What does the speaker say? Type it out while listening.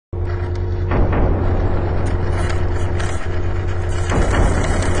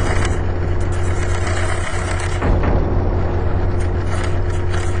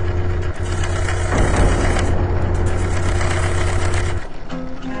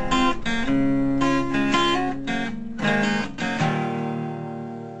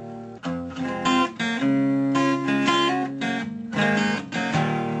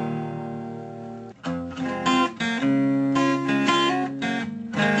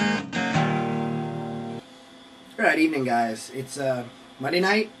Alright, evening guys. It's Monday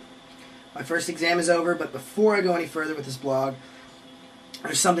night. My first exam is over, but before I go any further with this blog,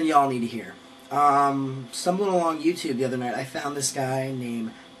 there's something y'all need to hear. Stumbling along YouTube the other night, I found this guy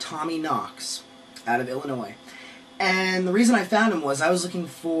named Knox out of Illinois. And the reason I found him was I was looking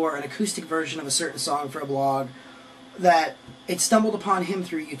for an acoustic version of a certain song for a blog that it stumbled upon him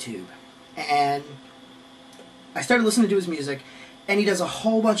through YouTube. And I started listening to his music, and he does a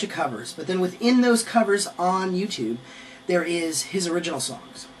whole bunch of covers. But then within those covers on YouTube, there is his original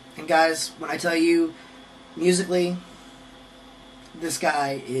songs. And guys, when I tell you, musically, this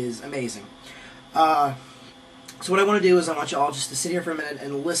guy is amazing. So what I want to do is I want you all just to sit here for a minute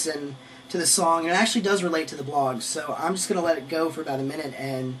and listen to the song. And it actually does relate to the blog, so I'm just going to let it go for about a minute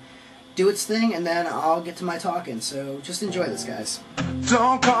and do its thing, and then I'll get to my talking. So just enjoy this, guys.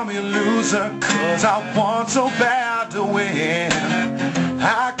 Don't call me a loser, 'cause I want so bad to win.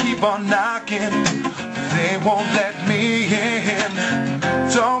 I keep on knocking, they won't let me in.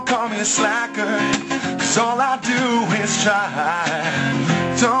 Don't call me a slacker, 'cause all I do is try.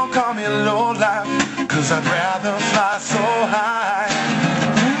 Don't call me a lowlife, 'cause I'd rather fly so high.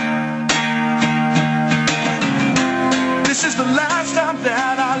 This is the last time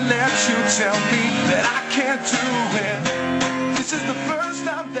that I let you tell me that I can't do it. This is the first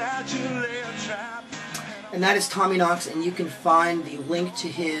time that you lay a trap. And that is Knox, and you can find the link to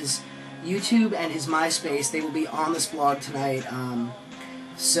his YouTube and his MySpace. They will be on this blog tonight,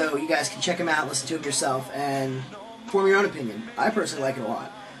 so you guys can check him out, listen to him yourself, and form your own opinion. I personally like it a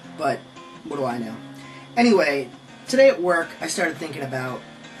lot, but what do I know? Anyway, today at work I started thinking about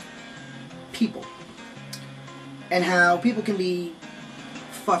people and how people can be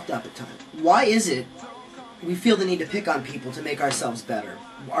fucked up at times. Why is it we feel the need to pick on people to make ourselves better?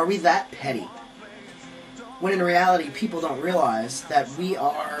 Are we that petty? When in reality, people don't realize that we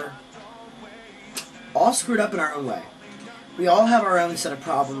are all screwed up in our own way. We all have our own set of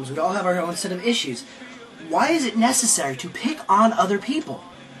problems. We all have our own set of issues. Why is it necessary to pick on other people?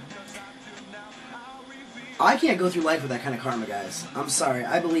 I can't go through life with that kind of karma, guys. I'm sorry.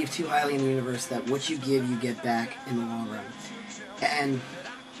 I believe too highly in the universe that what you give, you get back in the long run. And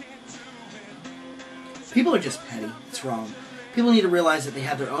people are just petty. It's wrong. People need to realize that they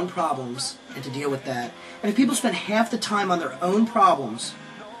have their own problems and to deal with that. And if people spend half the time on their own problems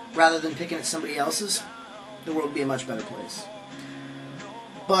rather than picking at somebody else's, the world would be a much better place.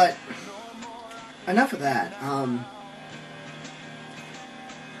 But enough of that.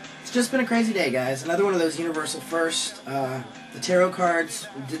 It's just been a crazy day, guys. Another one of those universal firsts. The tarot cards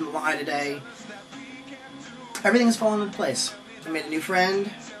didn't lie today. Everything has fallen into place. I made a new friend.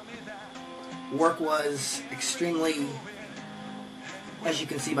 Work was extremely, as you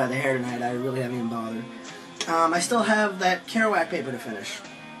can see by the hair tonight, I really haven't even bothered. I still have that Kerouac paper to finish.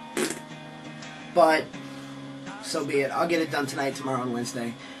 But so be it. I'll get it done tonight, tomorrow, and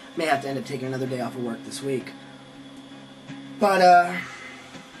Wednesday. May have to end up taking another day off of work this week. But,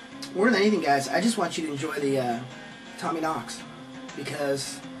 more than anything, guys, I just want you to enjoy the Knox,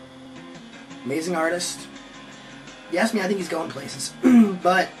 because amazing artist. You ask me, I think he's going places.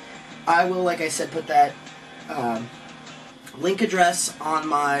 But I will, like I said, put that link address on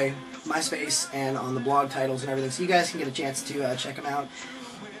my MySpace and on the blog titles and everything, so you guys can get a chance to check them out.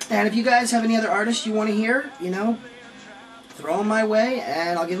 And if you guys have any other artists you want to hear, you know, throw them my way,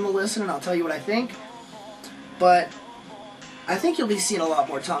 and I'll give them a listen, and I'll tell you what I think. But I think you'll be seeing a lot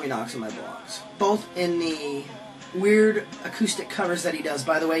more Knox in my blogs, both in the weird acoustic covers that he does.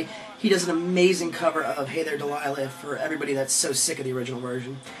 By the way, he does an amazing cover of Hey There Delilah for everybody that's so sick of the original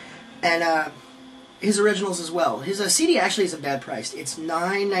version. And his originals as well. His CD actually isn't bad priced. It's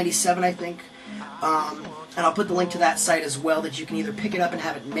 $9.97, I think. And I'll put the link to that site as well, that you can either pick it up and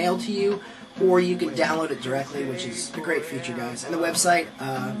have it mailed to you, or you can download it directly, which is a great feature, guys. And the website,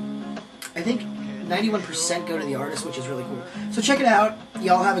 I think 91% go to the artist, which is really cool. So check it out.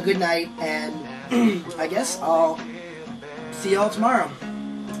 Y'all have a good night, and I guess I'll see y'all tomorrow.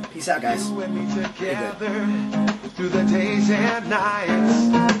 Peace out, guys. You and me together through the days and nights.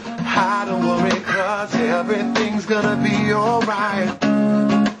 I don't worry, 'cause everything's gonna be alright.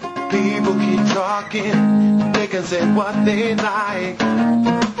 People keep talking, they can say what they like,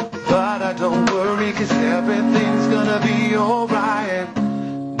 but I don't worry, 'cause everything's gonna be alright.